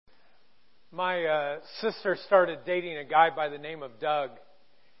My sister started dating a guy by the name of Doug,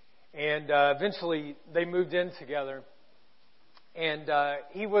 and eventually they moved in together. And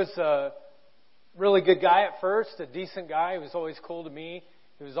he was a really good guy at first, a decent guy. He was always cool to me.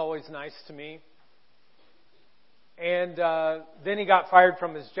 He was always nice to me. And then he got fired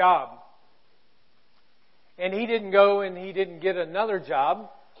from his job. And he didn't go and he didn't get another job.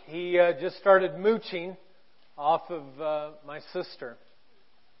 He just started mooching off of my sister.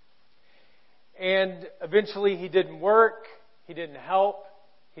 And eventually he didn't work, he didn't help,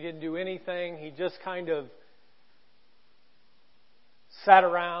 he didn't do anything. He just kind of sat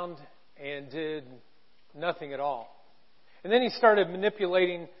around and did nothing at all. And then he started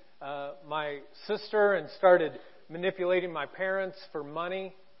manipulating my sister and started manipulating my parents for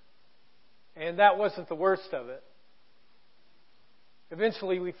money. And that wasn't the worst of it.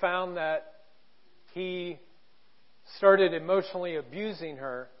 Eventually we found that he started emotionally abusing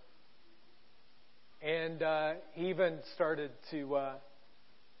her. And he even started to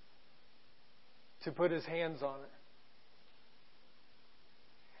put his hands on her.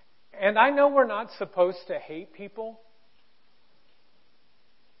 And I know we're not supposed to hate people,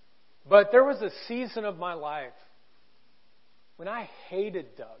 but there was a season of my life when I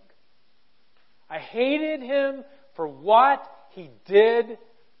hated Doug. I hated him for what he did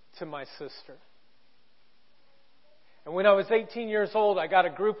to my sister. And when I was 18 years old, I got a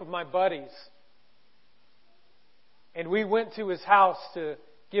group of my buddies. And we went to his house to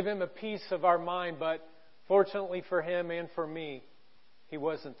give him a piece of our mind, but fortunately for him and for me, he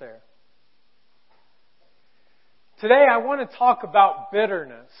wasn't there. Today I want to talk about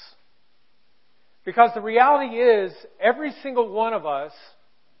bitterness. Because the reality is, every single one of us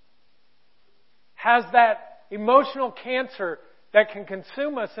has that emotional cancer that can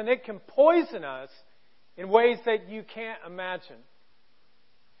consume us, and it can poison us in ways that you can't imagine.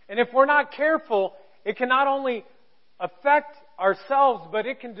 And if we're not careful, it can not only affect ourselves, but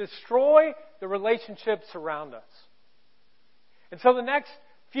it can destroy the relationships around us. And so the next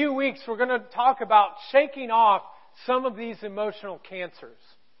few weeks, we're going to talk about shaking off some of these emotional cancers.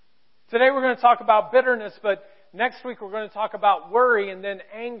 Today we're going to talk about bitterness, but next week we're going to talk about worry and then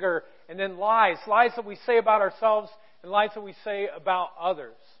anger and then lies. Lies that we say about ourselves and lies that we say about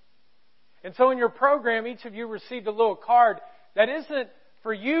others. And so in your program, each of you received a little card that isn't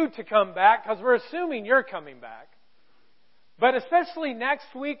for you to come back, because we're assuming you're coming back. But especially next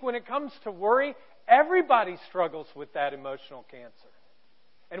week when it comes to worry, everybody struggles with that emotional cancer.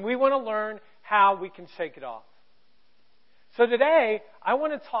 And we want to learn how we can shake it off. So today, I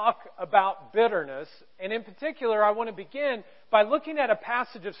want to talk about bitterness. And in particular, I want to begin by looking at a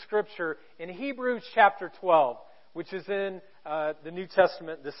passage of Scripture in Hebrews chapter 12, which is in the New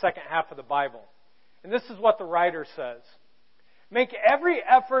Testament, the second half of the Bible. And this is what the writer says. Make every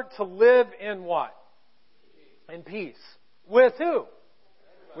effort to live in what? In peace. With who?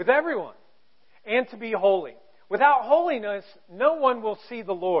 With everyone. And to be holy. Without holiness, no one will see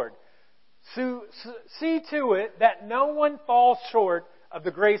the Lord. So see to it that no one falls short of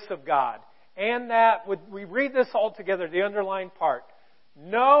the grace of God. And that, we read this all together, the underlined part.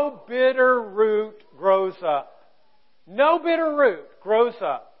 No bitter root grows up. No bitter root grows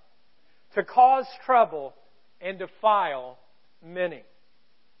up to cause trouble and defile many.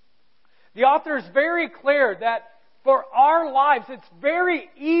 The author is very clear that for our lives, it's very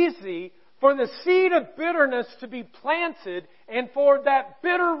easy for the seed of bitterness to be planted and for that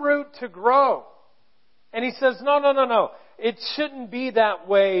bitter root to grow. And he says, no. It shouldn't be that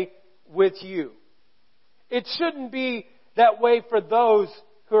way with you. It shouldn't be that way for those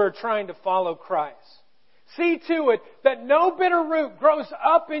who are trying to follow Christ. See to it that no bitter root grows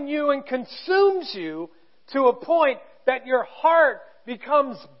up in you and consumes you to a point that your heart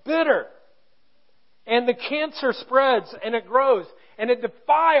becomes bitter. And the cancer spreads and it grows and it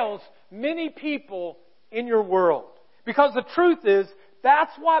defiles many people in your world. Because the truth is,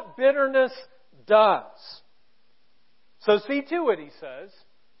 that's what bitterness does. So see to it, he says,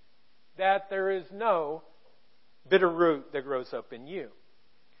 that there is no bitter root that grows up in you.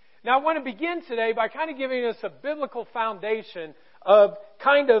 Now I want to begin today by kind of giving us a biblical foundation of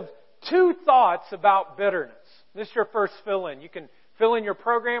kind of two thoughts about bitterness. This is your first fill-in. You can fill in your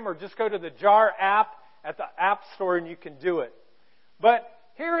program or just go to the JAR app at the App Store and you can do it. But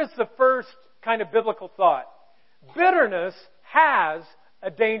here is the first kind of biblical thought. Bitterness has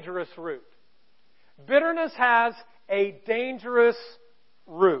a dangerous root. Bitterness has a dangerous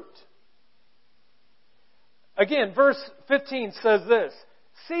root. Again, verse 15 says this.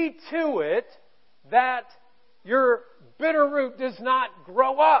 See to it that your bitter root does not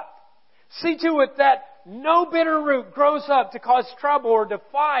grow up. See to it that no bitter root grows up to cause trouble or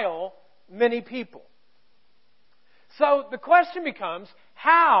defile many people. So the question becomes,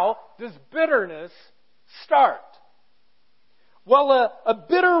 how does bitterness start? Well, a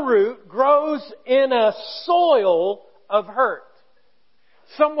bitter root grows in a soil of hurt.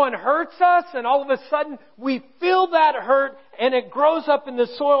 Someone hurts us and all of a sudden we feel that hurt and it grows up in the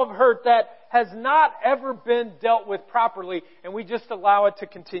soil of hurt that has not ever been dealt with properly, and we just allow it to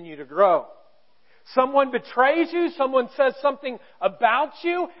continue to grow. Someone betrays you, someone says something about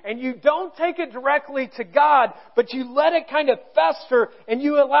you, and you don't take it directly to God, but you let it kind of fester and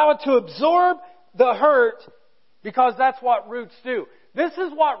you allow it to absorb the hurt, because that's what roots do. This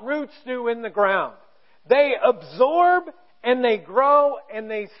is what roots do in the ground. They absorb and they grow and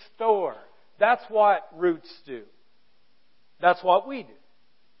they store. That's what roots do. That's what we do.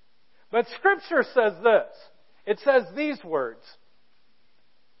 But Scripture says this. It says these words.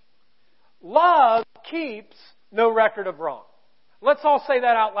 Love keeps no record of wrong. Let's all say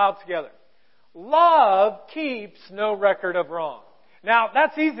that out loud together. Love keeps no record of wrong. Now,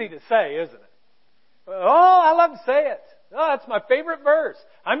 that's easy to say, isn't it? Oh, I love to say it. Oh, that's my favorite verse.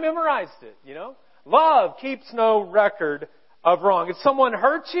 I memorized it, you know. Love keeps no record of wrong. If someone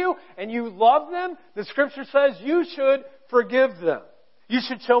hurts you and you love them, the Scripture says you should forgive them. You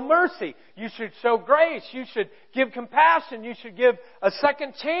should show mercy. You should show grace. You should give compassion. You should give a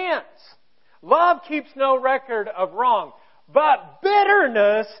second chance. Love keeps no record of wrong. But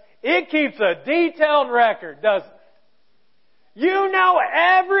bitterness, it keeps a detailed record, doesn't it? You know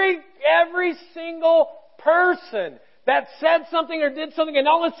every single person that said something or did something, and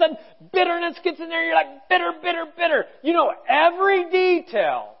all of a sudden bitterness gets in there. You're like, bitter, bitter, bitter. You know every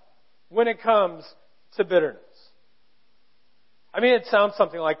detail when it comes to bitterness. I mean, it sounds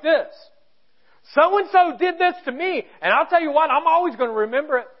something like this. So-and-so did this to me, and I'll tell you what, I'm always going to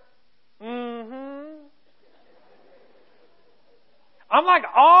remember it. I'm like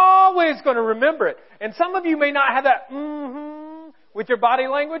always going to remember it. And some of you may not have that with your body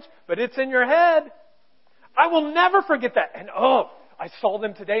language, but it's in your head. I will never forget that. And I saw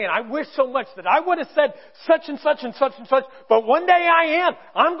them today and I wish so much that I would have said such and such and such and such, but one day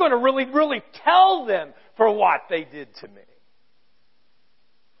I'm going to really, really tell them for what they did to me.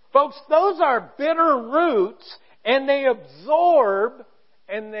 Folks, those are bitter roots, and they absorb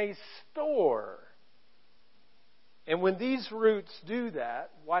and they store. And when these roots do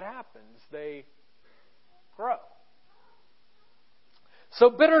that, what happens? They grow. So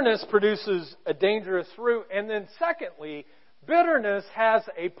bitterness produces a dangerous fruit. And then secondly, bitterness has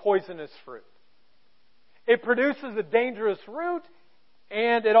a poisonous fruit. It produces a dangerous root,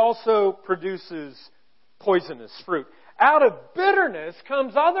 and it also produces poisonous fruit. Out of bitterness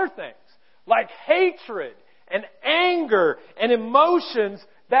comes other things, like hatred and anger and emotions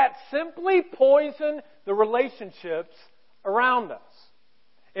that simply poison the relationships around us.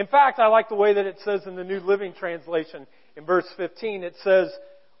 In fact, I like the way that it says in the New Living Translation in verse 15. It says,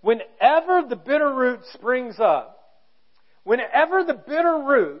 whenever the bitter root springs up,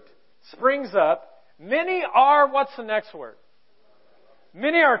 many are, what's the next word?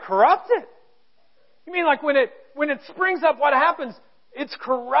 Many are corrupted. You mean like when it springs up, what happens? It's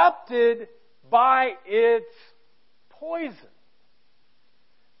corrupted by its poison.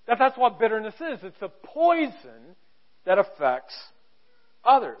 That's what bitterness is. It's a poison that affects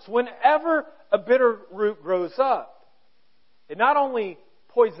others. Whenever a bitter root grows up, it not only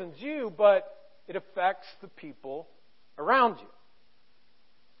poisons you, but it affects the people around you.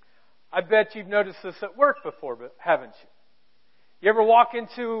 I bet you've noticed this at work before, haven't you? You ever walk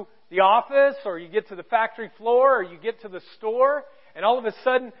into the office, or you get to the factory floor, or you get to the store, and all of a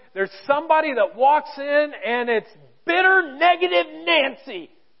sudden there's somebody that walks in and it's bitter, negative Nancy.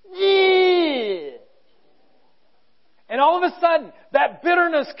 Yeah. And all of a sudden that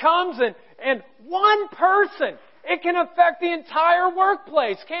bitterness comes, and one person, it can affect the entire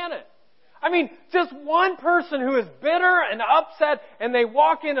workplace, can it? I mean, just one person who is bitter and upset, and they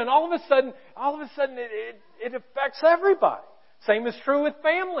walk in, and all of a sudden it affects everybody. Same is true with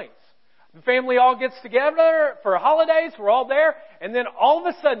families. The family all gets together for holidays, we're all there, and then all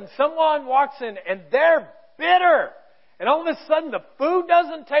of a sudden someone walks in and they're bitter. And all of a sudden the food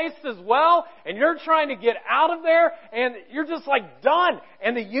doesn't taste as well, and you're trying to get out of there, and you're just like done.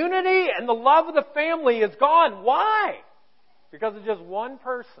 And the unity and the love of the family is gone. Why? Because of just one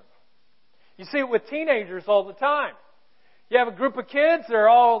person. You see it with teenagers all the time. You have a group of kids, they're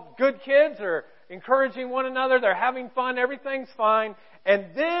all good kids, they're encouraging one another, they're having fun, everything's fine. And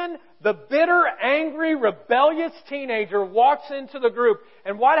then the bitter, angry, rebellious teenager walks into the group.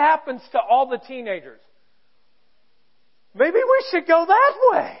 And what happens to all the teenagers? Maybe we should go that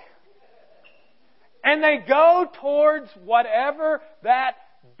way. And they go towards whatever that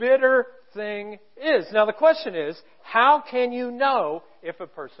bitter thing is. Now the question is, how can you know if a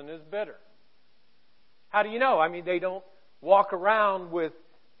person is bitter? How do you know? I mean, they don't walk around with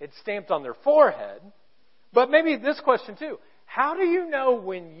it stamped on their forehead. But maybe this question too. How do you know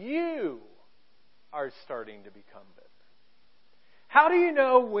when you are starting to become bitter? How do you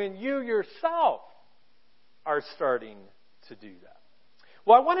know when you yourself are starting to do that?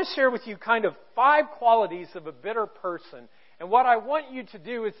 Well, I want to share with you kind of 5 qualities of a bitter person. And what I want you to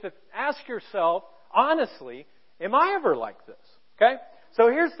do is to ask yourself, honestly, am I ever like this? Okay? So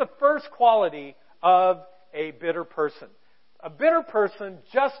here's the first quality of a bitter person. A bitter person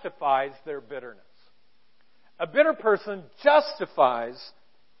justifies their bitterness. A bitter person justifies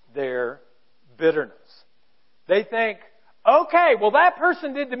their bitterness. They think, okay, well that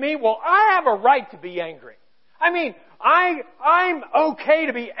person did to me, well I have a right to be angry. I mean, I'm okay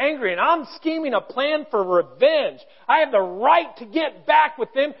to be angry and I'm scheming a plan for revenge. I have the right to get back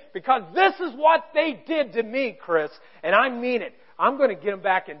with them because this is what they did to me, Chris, and I mean it. I'm going to get them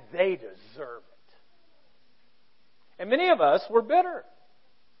back and they deserve it. And many of us, we're bitter.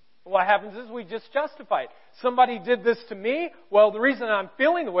 What happens is we just justify it. Somebody did this to me. Well, the reason I'm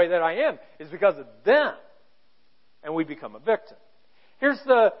feeling the way that I am is because of them. And we become a victim. Here's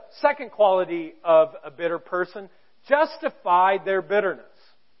the second quality of a bitter person. Justify their bitterness.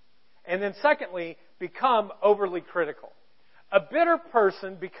 And then secondly, become overly critical. A bitter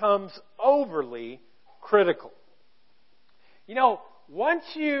person becomes overly critical. You know, once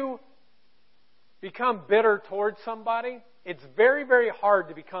you become bitter towards somebody, it's very, very hard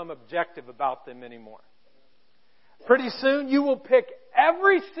to become objective about them anymore. Pretty soon you will pick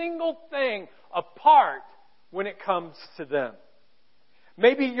every single thing apart when it comes to them.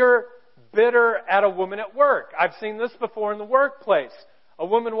 Maybe you're bitter at a woman at work. I've seen this before in the workplace. A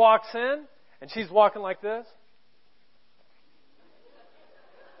woman walks in and she's walking like this.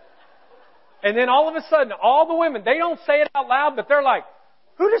 And then all of a sudden, all the women, they don't say it out loud, but they're like,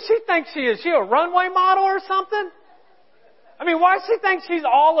 who does she think she is? She a runway model or something? I mean, why does she think she's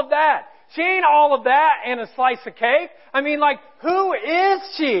all of that? She ain't all of that and a slice of cake. I mean, like, who is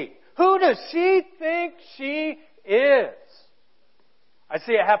she? Who does she think she is? I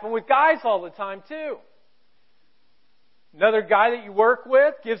see it happen with guys all the time, too. Another guy that you work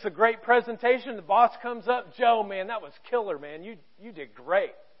with gives a great presentation. The boss comes up, Joe, man, that was killer, man. You did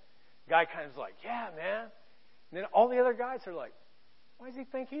great. Guy kind of is like, yeah, man. And then all the other guys are like, why does he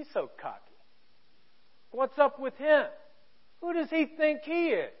think he's so cocky? What's up with him? Who does he think he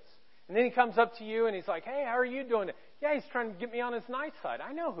is? And then he comes up to you and he's like, hey, how are you doing? Yeah, he's trying to get me on his nice side.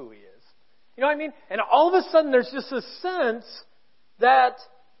 I know who he is. You know what I mean? And all of a sudden there's just a sense that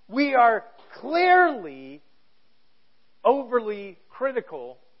we are clearly overly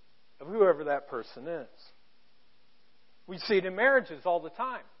critical of whoever that person is. We see it in marriages all the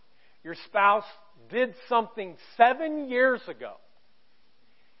time. Your spouse did something 7 years ago.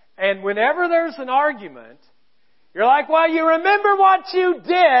 And whenever there's an argument, you're like, well, you remember what you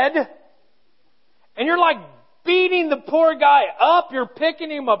did. And you're like beating the poor guy up. You're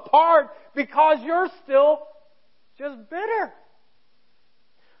picking him apart because you're still just bitter.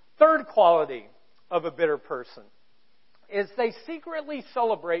 Third quality of a bitter person is they secretly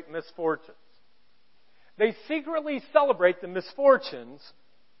celebrate misfortunes. They secretly celebrate the misfortunes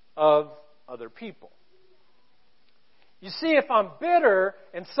of other people. You see, if I'm bitter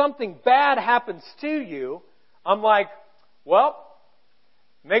and something bad happens to you, I'm like, well,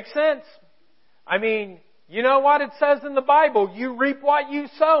 makes sense. I mean, you know what it says in the Bible? You reap what you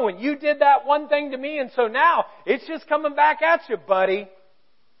sow, and you did that one thing to me, and so now it's just coming back at you, buddy.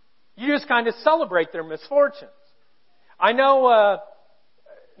 You just kind of celebrate their misfortunes. I know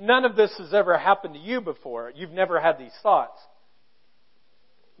none of this has ever happened to you before. You've never had these thoughts.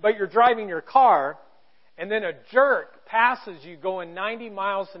 But you're driving your car, and then a jerk passes you going 90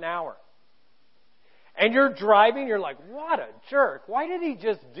 miles an hour. And you're driving, you're like, what a jerk. Why did he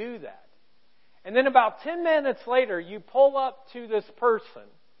just do that? And then about 10 minutes later, you pull up to this person,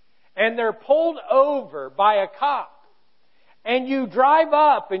 and they're pulled over by a cop. And you drive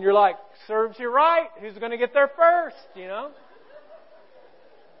up, and you're like, serves you right. Who's going to get there first, you know?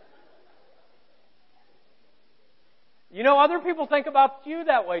 You know, other people think about you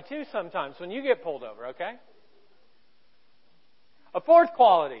that way too sometimes when you get pulled over, okay? A fourth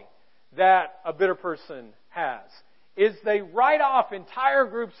quality that a bitter person has is they write off entire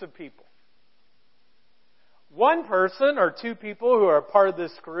groups of people. One person or two people who are part of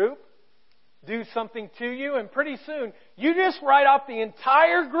this group do something to you, and pretty soon you just write off the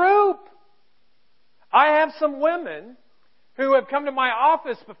entire group. I have some women who have come to my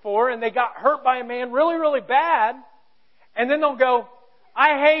office before and they got hurt by a man really, really bad. And then they'll go,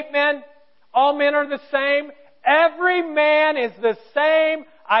 I hate men. All men are the same. Every man is the same.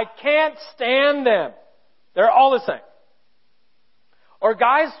 I can't stand them. They're all the same. Or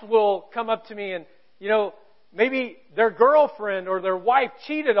guys will come up to me and, maybe their girlfriend or their wife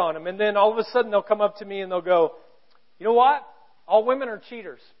cheated on them, and then all of a sudden they'll come up to me and they'll go, you know what? All women are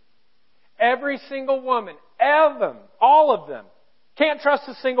cheaters. Every single woman, all of them. Can't trust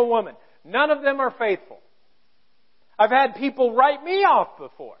a single woman. None of them are faithful. I've had people write me off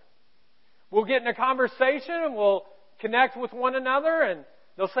before. We'll get in a conversation and we'll connect with one another and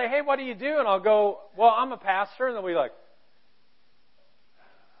they'll say, hey, what do you do? And I'll go, well, I'm a pastor. And they'll be like,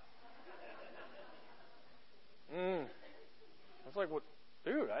 I was like, well,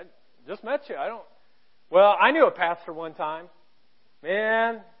 dude, I just met you. Well, I knew a pastor one time.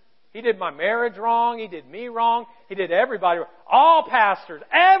 Man, he did my marriage wrong. He did me wrong. He did everybody wrong. All pastors,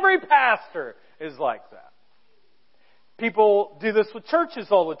 every pastor is like that. People do this with churches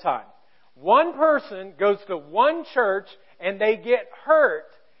all the time. One person goes to one church and they get hurt,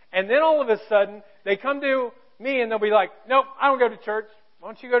 and then all of a sudden they come to me and they'll be like, nope, I don't go to church. Why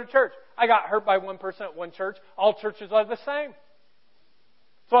don't you go to church? I got hurt by one person at one church. All churches are the same.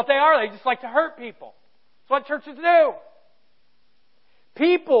 That's what they are. They just like to hurt people. That's what churches do.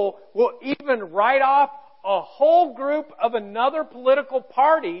 People will even write off a whole group of another political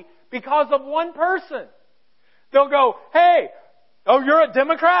party because of one person. They'll go, hey, oh, you're a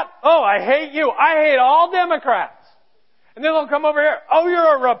Democrat? Oh, I hate you. I hate all Democrats. And then they'll come over here. Oh,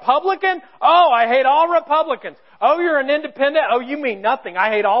 you're a Republican? Oh, I hate all Republicans. Oh, you're an independent? Oh, you mean nothing. I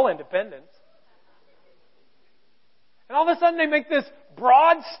hate all independents. And all of a sudden they make this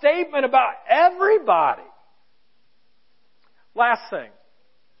broad statement about everybody. Last thing.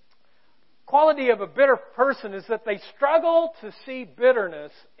 Quality of a bitter person is that they struggle to see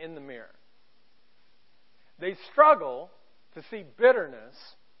bitterness in the mirror. They struggle to see bitterness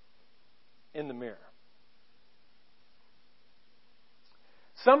in the mirror.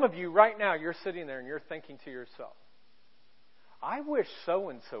 Some of you right now, you're sitting there and you're thinking to yourself, I wish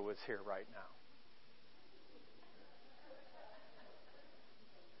so-and-so was here right now.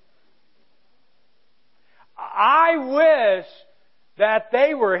 I wish that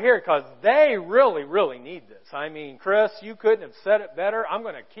they were here because they really, really need this. I mean, Chris, you couldn't have said it better. I'm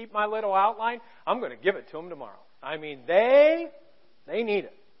going to keep my little outline. I'm going to give it to them tomorrow. I mean, they need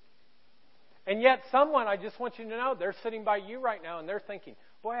it. And yet someone, I just want you to know, they're sitting by you right now and they're thinking,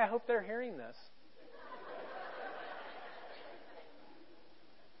 boy, I hope they're hearing this.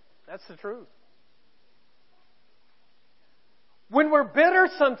 That's the truth. When we're bitter,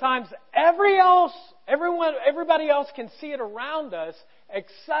 sometimes everybody else can see it around us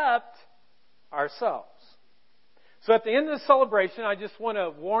except ourselves. So at the end of the celebration, I just want to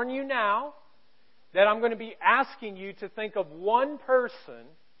warn you now that I'm going to be asking you to think of one person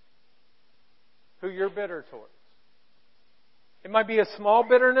who you're bitter towards. It might be a small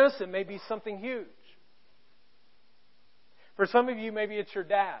bitterness. It may be something huge. For some of you, maybe it's your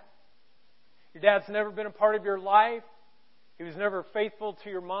dad. Your dad's never been a part of your life. He was never faithful to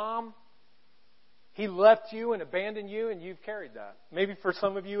your mom. He left you and abandoned you, and you've carried that. Maybe for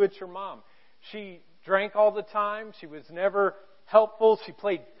some of you, it's your mom. She drank all the time. She was never helpful. She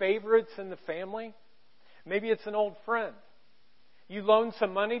played favorites in the family. Maybe it's an old friend. You loaned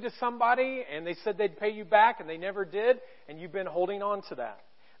some money to somebody, and they said they'd pay you back, and they never did, and you've been holding on to that.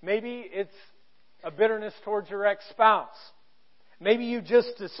 Maybe it's a bitterness towards your ex-spouse. Maybe you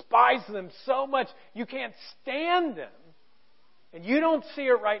just despise them so much you can't stand them. And you don't see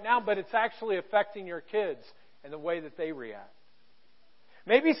it right now, but it's actually affecting your kids and the way that they react.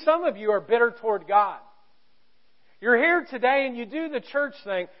 Maybe some of you are bitter toward God. You're here today and you do the church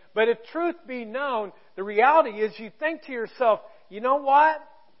thing, but if truth be known, the reality is you think to yourself, you know what?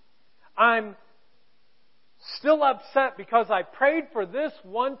 I'm still upset because I prayed for this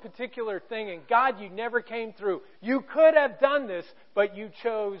one particular thing and God, you never came through. You could have done this, but you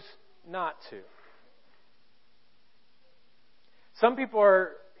chose not to. Some people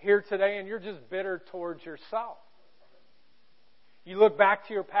are here today and you're just bitter towards yourself. You look back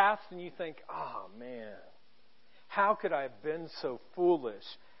to your past and you think, oh man, how could I have been so foolish?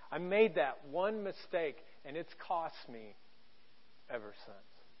 I made that one mistake and it's cost me ever since.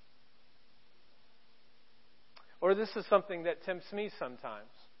 Or this is something that tempts me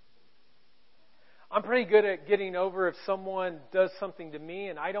sometimes. I'm pretty good at getting over if someone does something to me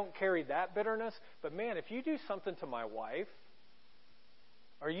and I don't carry that bitterness. But man, if you do something to my wife,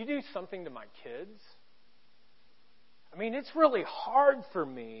 or you do something to my kids, I mean, it's really hard for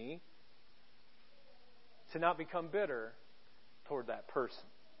me to not become bitter toward that person.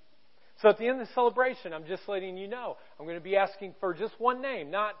 So at the end of the celebration, I'm just letting you know, I'm going to be asking for just one name,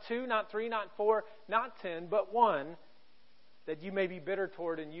 not 2, not 3, not 4, not 10, but one that you may be bitter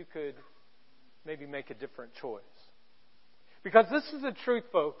toward and you could maybe make a different choice. Because this is the truth,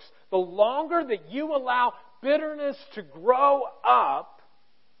 folks. The longer that you allow bitterness to grow up,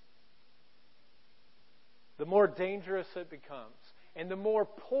 the more dangerous it becomes. And the more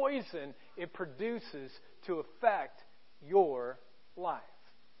poison it produces to affect your life.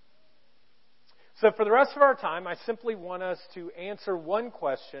 So for the rest of our time, I simply want us to answer one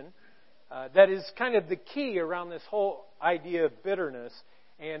question that is kind of the key around this whole idea of bitterness.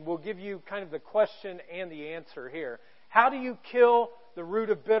 And we'll give you kind of the question and the answer here. How do you kill the root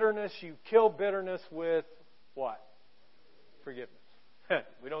of bitterness? You kill bitterness with what? Forgiveness.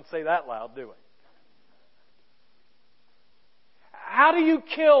 We don't say that loud, do we? How do you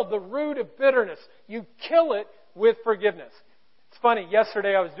kill the root of bitterness? You kill it with forgiveness. It's funny,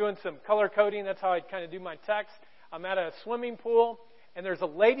 yesterday I was doing some color coding. That's how I kind of do my text. I'm at a swimming pool, and there's a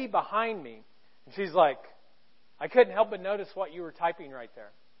lady behind me. And she's like, I couldn't help but notice what you were typing right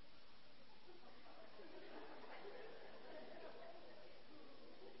there.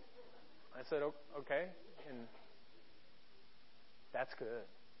 I said, okay. And that's good.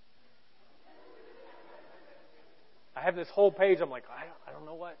 I have this whole page. I'm like, I don't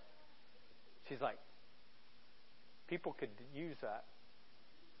know what. She's like, people could use that.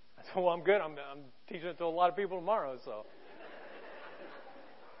 I said, well, I'm good. I'm teaching it to a lot of people tomorrow. So.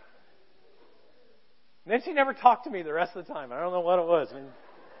 And then she never talked to me the rest of the time. I don't know what it was. I mean,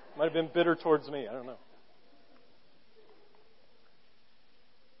 might have been bitter towards me. I don't know.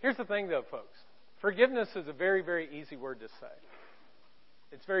 Here's the thing, though, folks. Forgiveness is a very, very easy word to say.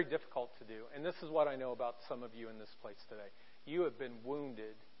 It's very difficult to do. And this is what I know about some of you in this place today. You have been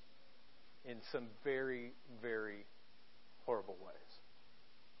wounded in some very, very horrible ways.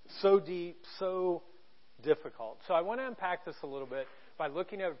 So deep, so difficult. So I want to unpack this a little bit by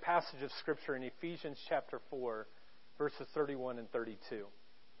looking at a passage of Scripture in Ephesians chapter 4, verses 31 and 32.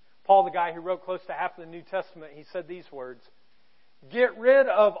 Paul, the guy who wrote close to half of the New Testament, he said these words, get rid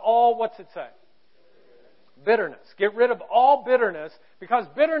of all, what's it say? Bitterness. Get rid of all bitterness, because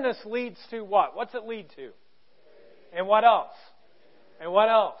bitterness leads to what? What's it lead to? And what else? And what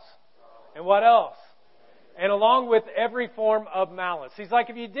else? And what else? And along with every form of malice. He's like,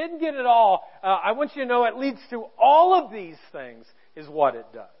 if you didn't get it all, I want you to know it leads to all of these things is what it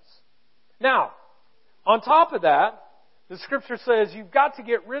does. Now, on top of that, the Scripture says you've got to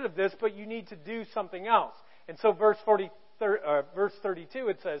get rid of this, but you need to do something else. And so verse 32,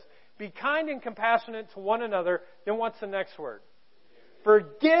 it says, be kind and compassionate to one another. Then what's the next word?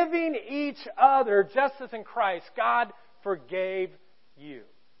 Forgiving each other, just as in Christ God forgave you.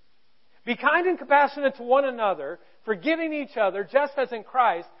 Be kind and compassionate to one another, forgiving each other, just as in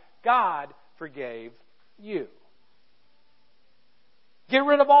Christ God forgave you. Get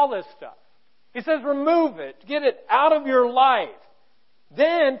rid of all this stuff. He says remove it. Get it out of your life.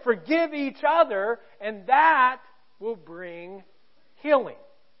 Then forgive each other, and that will bring healing.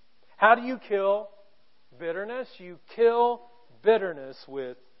 How do you kill bitterness? You kill bitterness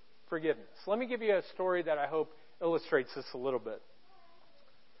with forgiveness. Let me give you a story that I hope illustrates this a little bit.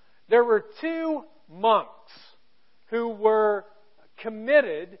 There were 2 monks who were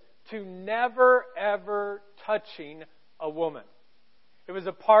committed to never, ever touching a woman. It was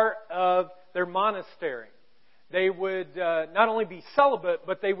a part of their monastery. They would not only be celibate,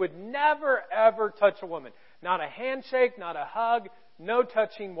 but they would never, ever touch a woman. Not a handshake, not a hug, no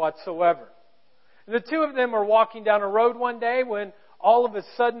touching whatsoever. And the 2 of them are walking down a road one day when all of a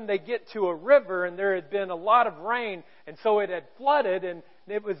sudden they get to a river, and there had been a lot of rain, and so it had flooded, and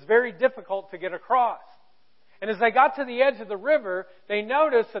it was very difficult to get across. And as they got to the edge of the river, they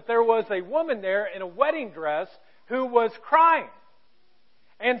noticed that there was a woman there in a wedding dress who was crying.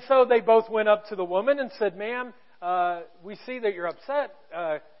 And so they both went up to the woman and said, ma'am, we see that you're upset.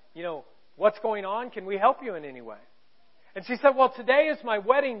 What's going on? Can we help you in any way? And she said, well, today is my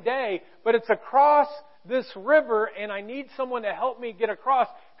wedding day, but it's across this river, and I need someone to help me get across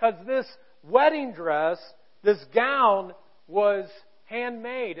because this wedding dress, this gown, was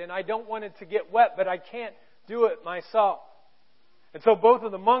handmade, and I don't want it to get wet, but I can't do it myself. And so both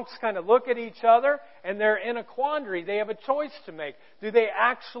of the monks kind of look at each other, and they're in a quandary. They have a choice to make. Do they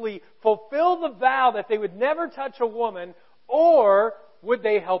actually fulfill the vow that they would never touch a woman, or would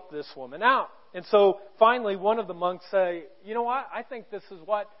they help this woman out? And so finally one of the monks say, you know what, I think this is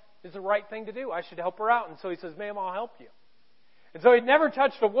what is the right thing to do. I should help her out. And so he says, ma'am, I'll help you. And so he'd never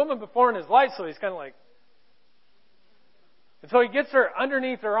touched a woman before in his life, so he's kind of like... And so he gets her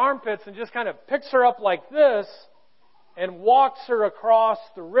underneath her armpits and just kind of picks her up like this and walks her across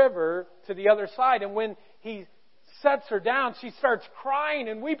the river to the other side. And when he sets her down, she starts crying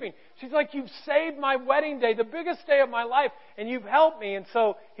and weeping. She's like, "You've saved my wedding day, the biggest day of my life, and you've helped me." And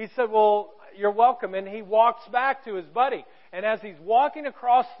so he said, "Well, you're welcome." And he walks back to his buddy. And as he's walking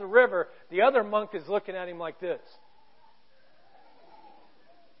across the river, the other monk is looking at him like this.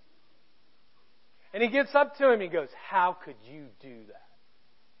 And he gets up to him, he goes, "How could you do that?"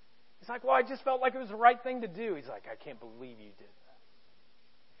 He's like, "Well, I just felt like it was the right thing to do." He's like, "I can't believe you did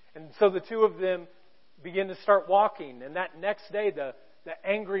that." And so the two of them begin to start walking. And that next day, the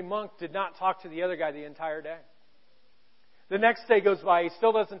angry monk did not talk to the other guy the entire day. The next day goes by, he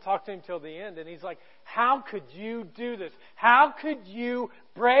still doesn't talk to him till the end. And he's like, "How could you do this? How could you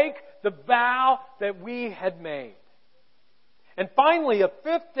break the vow that we had made?" And finally, a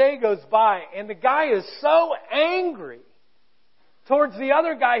fifth day goes by, and the guy is so angry towards the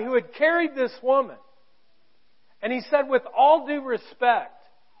other guy who had carried this woman. And he said, "With all due respect,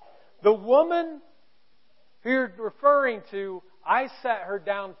 the woman who you're referring to, I set her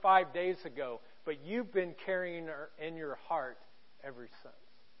down 5 days ago, but you've been carrying her in your heart ever since."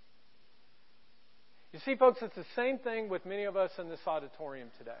 You see, folks, it's the same thing with many of us in this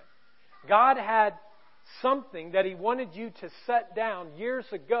auditorium today. God had something that He wanted you to set down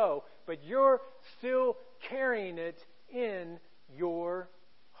years ago, but you're still carrying it in your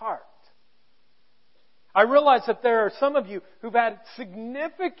heart. I realize that there are some of you who've had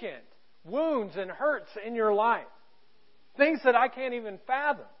significant wounds and hurts in your life. Things that I can't even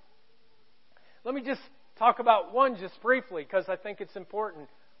fathom. Let me just talk about one just briefly because I think it's important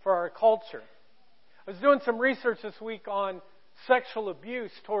for our culture. I was doing some research this week on sexual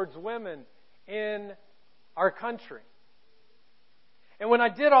abuse towards women in our country. And when I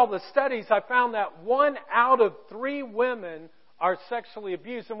did all the studies, I found that 1 out of 3 women are sexually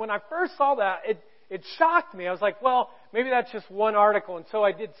abused. And when I first saw that, it shocked me. I was like, well, maybe that's just one article. And so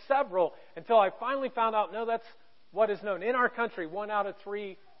I did several until I finally found out, no, that's what is known. In our country, 1 out of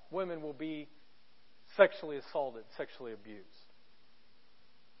 3 women will be sexually assaulted, sexually abused.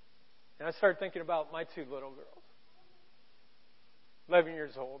 And I started thinking about my 2 little girls. 11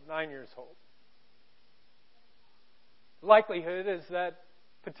 years old, 9 years old. The likelihood is that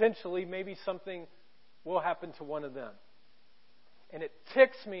potentially maybe something will happen to one of them. And it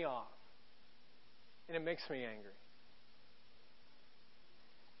ticks me off. And it makes me angry.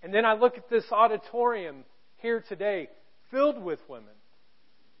 And then I look at this auditorium here today filled with women.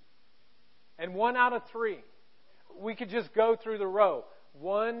 And 1 out of 3. We could just go through the row.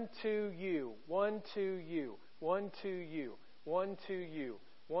 1, 2, you. 1, 2, you. 1, 2, you. 1, 2, you.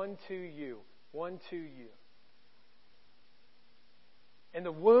 1, 2, you. 1, 2, you. And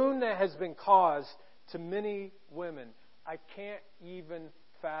the wound that has been caused to many women, I can't even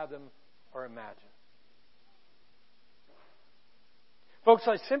fathom or imagine. Folks,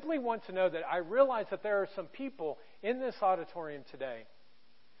 I simply want to know that I realize that there are some people in this auditorium today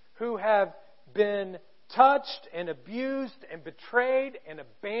who have been touched and abused and betrayed and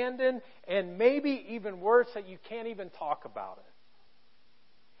abandoned and maybe even worse, that you can't even talk about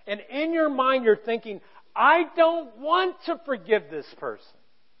it. And in your mind you're thinking, I don't want to forgive this person.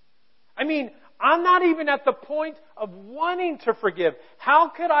 I mean, I'm not even at the point of wanting to forgive. How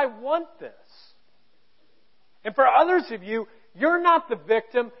could I want this? And for others of you, you're not the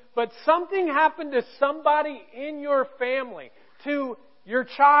victim, but something happened to somebody in your family, to your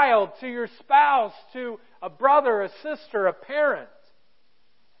child, to your spouse, to a brother, a sister, a parent.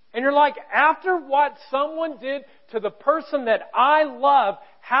 And you're like, after what someone did to the person that I love,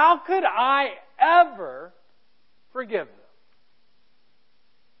 how could I ever forgive them?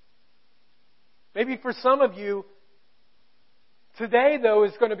 Maybe for some of you, today though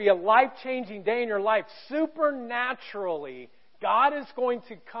is going to be a life-changing day in your life. Supernaturally, God is going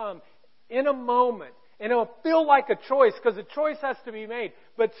to come in a moment, and it'll feel like a choice because a choice has to be made.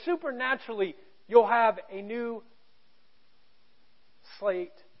 But supernaturally, you'll have a new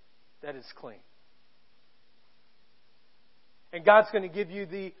slate that is clean. And God's going to give you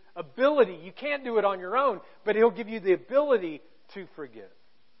the ability. You can't do it on your own, but He'll give you the ability to forgive.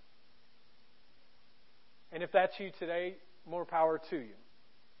 And if that's you today, more power to you.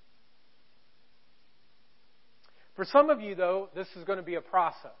 For some of you, though, this is going to be a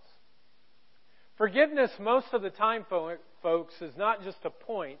process. Forgiveness, most of the time, folks, is not just a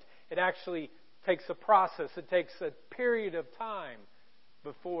point. It actually takes a process. It takes a period of time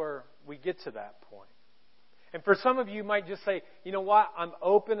before we get to that point. And for some of you, might just say, you know what? I'm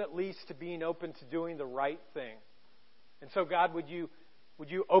open at least to being open to doing the right thing. And so, God, would you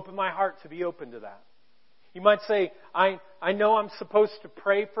open my heart to be open to that? You might say, I know I'm supposed to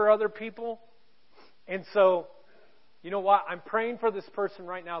pray for other people. And so You know what? I'm praying for this person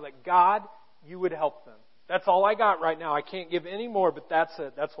right now that God, you would help them. That's all I got right now. I can't give any more, but that's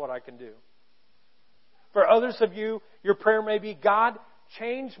it. That's what I can do. For others of you, your prayer may be, God,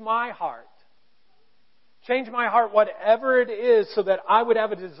 change my heart. Change my heart, whatever it is, so that I would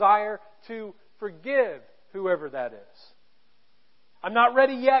have a desire to forgive whoever that is. I'm not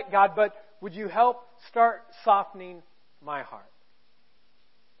ready yet, God, but would you help start softening my heart?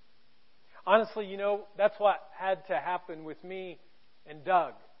 Honestly, you know, that's what had to happen with me and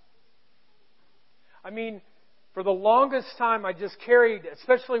Doug. I mean, for the longest time I just carried,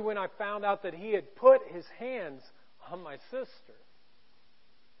 especially when I found out that he had put his hands on my sister.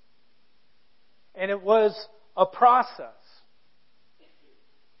 And it was a process.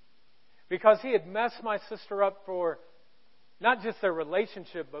 Because he had messed my sister up for not just their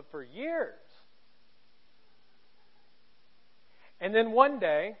relationship, but for years. And then one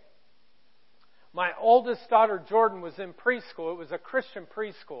day, my oldest daughter, Jordan, was in preschool. It was a Christian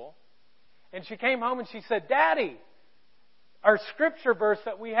preschool. And she came home and she said, Daddy, our scripture verse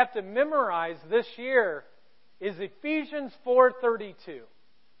that we have to memorize this year is Ephesians 4:32.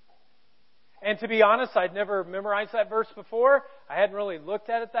 And to be honest, I'd never memorized that verse before. I hadn't really looked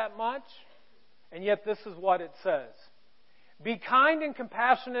at it that much. And yet this is what it says. Be kind and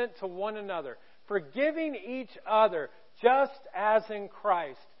compassionate to one another, forgiving each other, just as in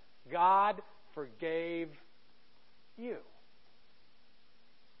Christ God forgave you.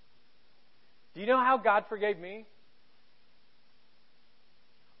 Do you know how God forgave me?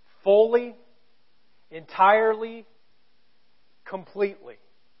 Fully, entirely, completely.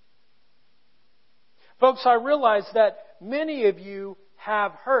 Folks, I realize that many of you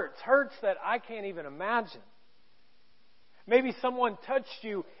have hurts that I can't even imagine. Maybe someone touched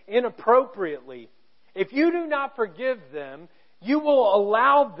you inappropriately. If you do not forgive them, you will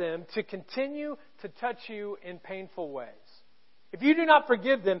allow them to continue to touch you in painful ways. If you do not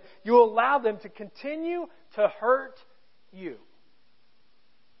forgive them, you will allow them to continue to hurt you.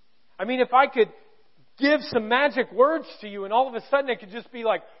 I mean, if I could give some magic words to you and all of a sudden it could just be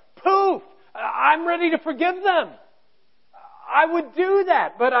like, poof, I'm ready to forgive them. I would do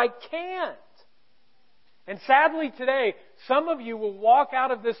that, but I can't. And sadly today, some of you will walk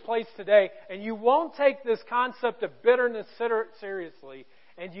out of this place today and you won't take this concept of bitterness seriously,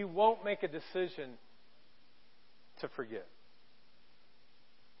 and you won't make a decision to forgive.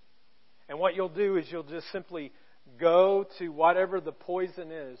 And what you'll do is you'll just simply go to whatever the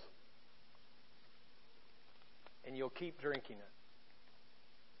poison is and you'll keep drinking it.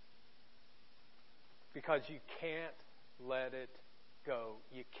 Because you can't let it go.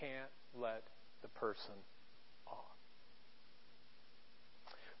 You can't let the person off.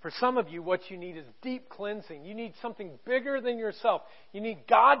 For some of you, what you need is deep cleansing. You need something bigger than yourself. You need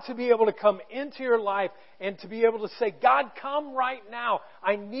God to be able to come into your life and to be able to say, God, come right now.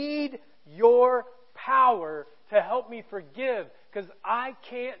 I need your power to help me forgive because I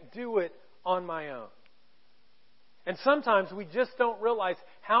can't do it on my own. And sometimes we just don't realize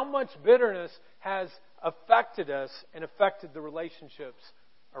how much bitterness has affected us and affected the relationships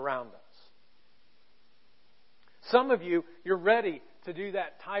around us. Some of you, you're ready to do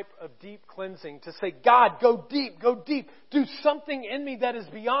that type of deep cleansing, to say, God, go deep, do something in me that is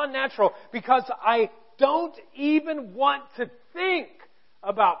beyond natural because I don't even want to think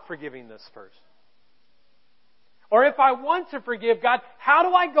about forgiving this person. Or if I want to forgive, God, how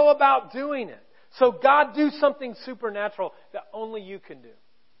do I go about doing it? So God, do something supernatural that only you can do.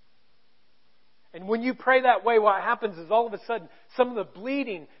 And when you pray that way, what happens is all of a sudden, some of the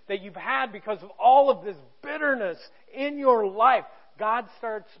bleeding that you've had because of all of this bitterness in your life, God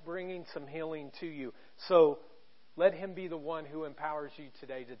starts bringing some healing to you. So let Him be the one who empowers you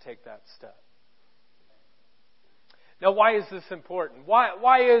today to take that step. Now, why is this important?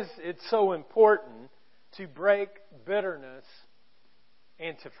 Why is it so important to break bitterness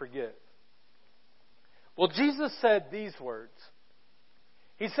and to forgive? Well, Jesus said these words.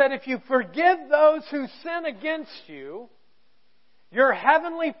 He said, if you forgive those who sin against you, your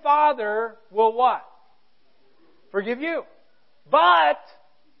heavenly Father will what? Forgive you. But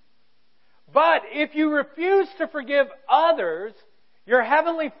if you refuse to forgive others, your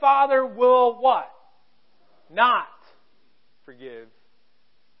heavenly Father will what? Not forgive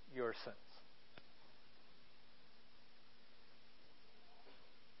your sins.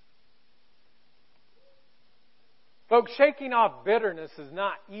 Folks, shaking off bitterness is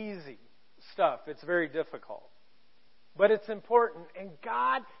not easy stuff. It's very difficult. But it's important. And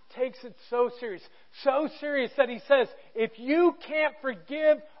God takes it so serious. So serious that He says, if you can't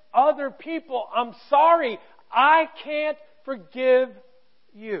forgive other people, I'm sorry, I can't forgive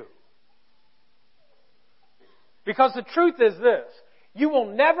you. Because the truth is this: you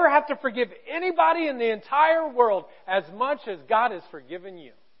will never have to forgive anybody in the entire world as much as God has forgiven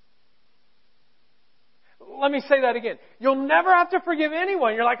you. Let me say that again. You'll never have to forgive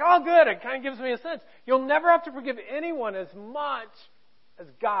anyone. You're like, oh, good, it kind of gives me a sense. You'll never have to forgive anyone as much as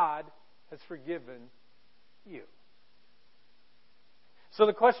God has forgiven you. So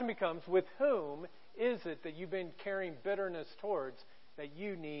the question becomes, with whom is it that you've been carrying bitterness towards that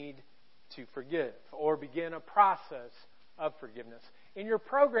you need to forgive or begin a process of forgiveness? In your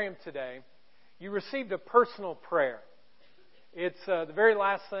program today, you received a personal prayer. It's the very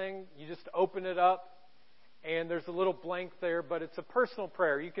last thing. You just open it up, and there's a little blank there, but it's a personal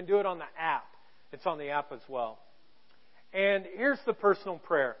prayer. You can do it on the app. It's on the app as well. And here's the personal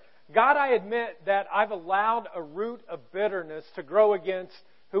prayer. God, I admit that I've allowed a root of bitterness to grow against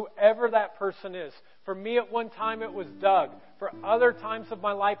whoever that person is. For me, at one time, it was Doug. For other times of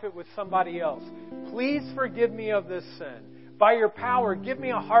my life, it was somebody else. Please forgive me of this sin. By your power, give me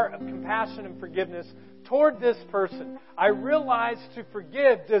a heart of compassion and forgiveness toward this person. I realize to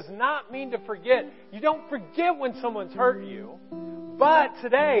forgive does not mean to forget. You don't forget when someone's hurt you. But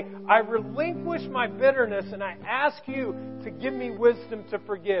today, I relinquish my bitterness and I ask you to give me wisdom to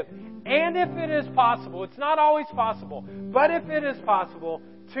forgive. And if it is possible, it's not always possible, but if it is possible,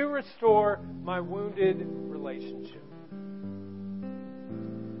 to restore my wounded relationship.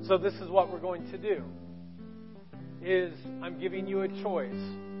 So this is what we're going to do. I'm giving you a choice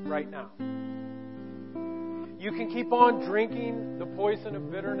right now. You can keep on drinking the poison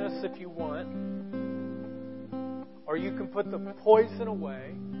of bitterness if you want. Or you can put the poison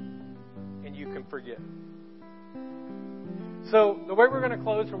away and you can forgive. So the way we're going to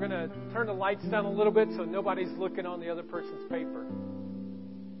close, we're going to turn the lights down a little bit so nobody's looking on the other person's paper.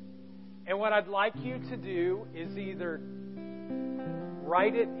 And what I'd like you to do is either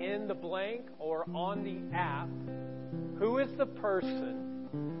write it in the blank or on the app. Who is the person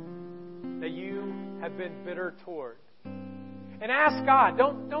that you have been bitter toward? And ask God.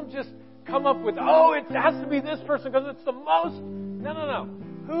 Don't just come up with, it has to be this person because it's the most. No.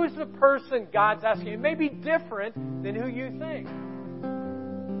 Who's the person God's asking? It may be different than who you think.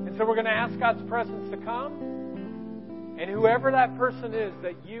 And so we're going to ask God's presence to come. And whoever that person is,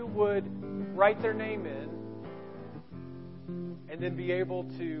 that you would write their name in and then be able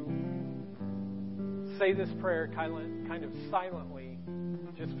to say this prayer kind of silently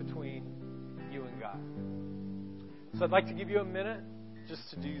just between you and God. So I'd like to give you a minute just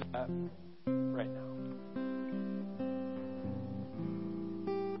to do that right now.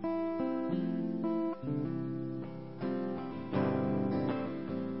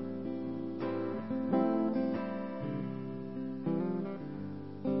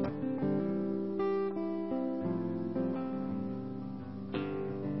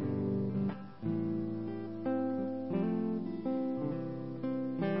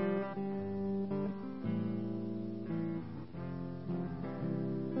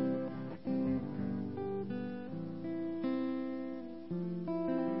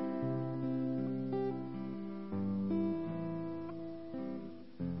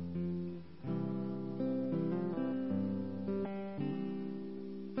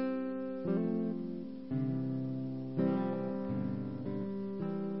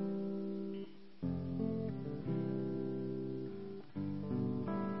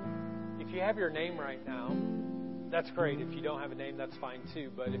 If you have your name right now, that's great. If you don't have a name, that's fine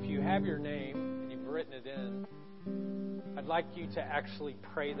too. But if you have your name and you've written it in, I'd like you to actually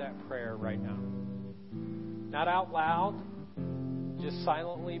pray that prayer right now. Not out loud, just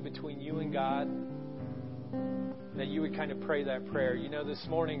silently between you and God, that you would kind of pray that prayer. You know, this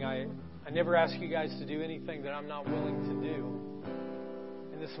morning I never ask you guys to do anything that I'm not willing to do.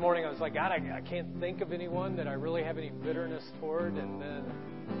 And this morning I was like, God, I can't think of anyone that I really have any bitterness toward. And then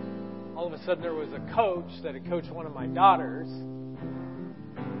all of a sudden there was a coach that had coached one of my daughters.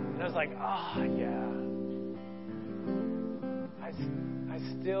 And I was like, yeah.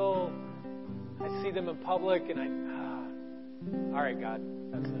 I see them in public and all right, God,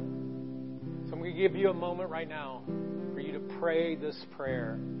 that's it. So I'm going to give you a moment right now for you to pray this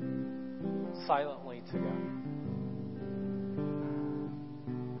prayer silently to God.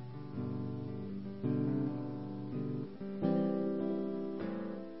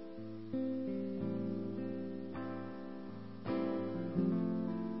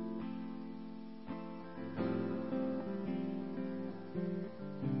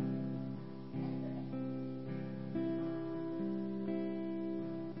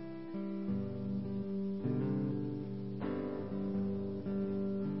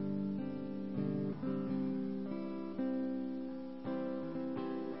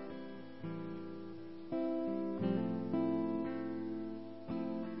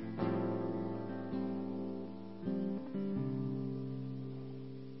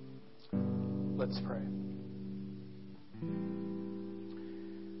 Let's pray.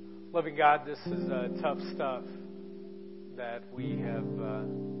 Loving God, this is tough stuff that we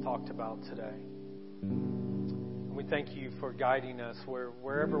have talked about today. And we thank you for guiding us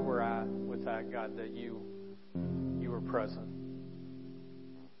wherever we're at with that, God, that you are present.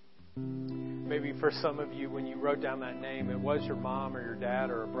 Maybe for some of you, when you wrote down that name, it was your mom or your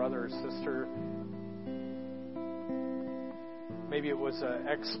dad or a brother or sister. Maybe it was an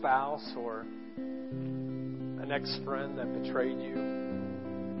ex-spouse or an ex-friend that betrayed you.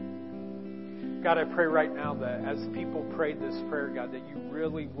 God, I pray right now that as people prayed this prayer, God, that you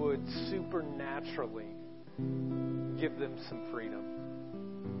really would supernaturally give them some freedom.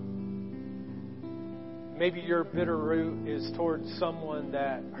 Maybe your bitter root is towards someone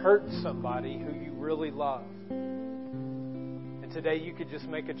that hurt somebody who you really love. And today you could just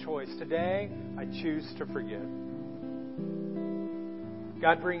make a choice. Today, I choose to forgive.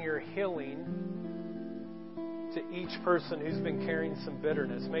 God, bring your healing to each person who's been carrying some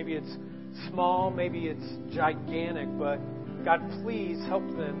bitterness. Maybe it's small, maybe it's gigantic, but God, please help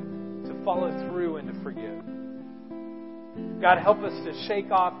them to follow through and to forgive. God, help us to shake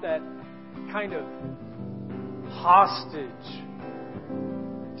off that kind of hostage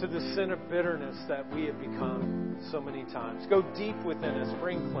to the sin of bitterness that we have become so many times. Go deep within us,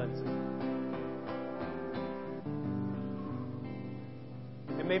 bring cleansing.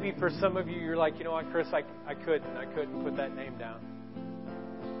 And maybe for some of you, you're like, you know what, Chris, I couldn't put that name down.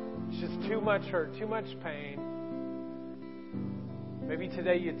 It's just too much hurt, too much pain. Maybe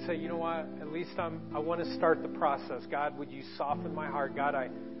today you'd say, you know what, at least I want to start the process. God, would you soften my heart? God, I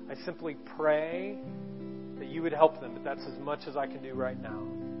simply pray that you would help them, but that's as much as I can do right now.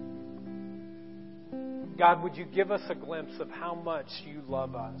 God, would you give us a glimpse of how much you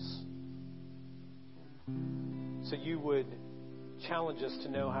love us, so you would challenge us to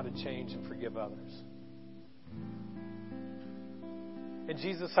know how to change and forgive others. And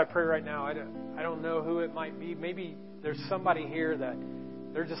Jesus, I pray right now, I don't know who it might be. Maybe there's somebody here that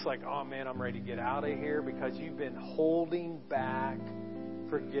they're just like, oh man, I'm ready to get out of here because you've been holding back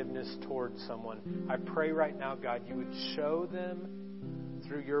forgiveness towards someone. I pray right now, God, you would show them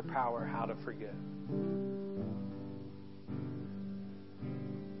through your power how to forgive.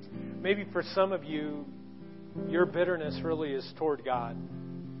 Maybe for some of you, your bitterness really is toward God.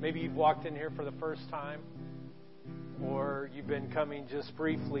 Maybe you've walked in here for the first time, or you've been coming just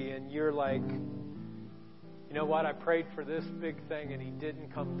briefly, and you're like, you know what, I prayed for this big thing and he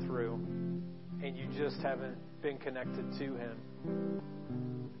didn't come through, and you just haven't been connected to him.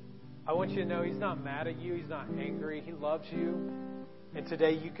 I want you to know he's not mad at you. He's not angry. He loves you. And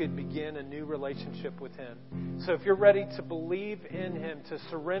today you could begin a new relationship with him. So if you're ready to believe in him, to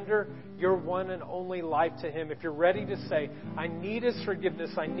surrender your one and only life to him, if you're ready to say, I need his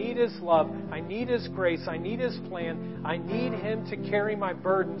forgiveness, I need his love, I need his grace, I need his plan, I need him to carry my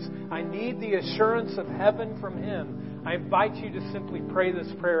burdens, I need the assurance of heaven from him, I invite you to simply pray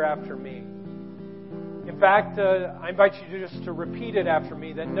this prayer after me. In fact, I invite you just to repeat it after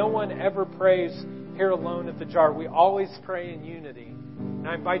me, that no one ever prays here alone at the jar. We always pray in unity. And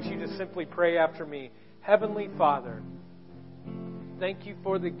I invite you to simply pray after me. Heavenly Father, thank you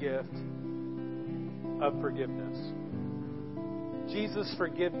for the gift of forgiveness. Jesus,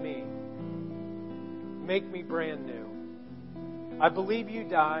 forgive me. Make me brand new. I believe you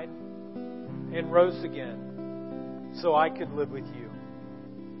died and rose again so I could live with you.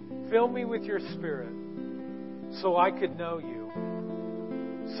 Fill me with your Spirit so I could know you,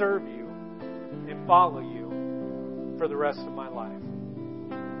 serve you, and follow you for the rest of my life.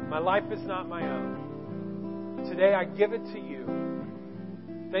 My life is not my own. Today I give it to you.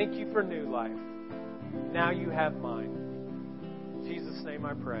 Thank you for new life. Now you have mine. In Jesus' name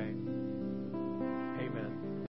I pray.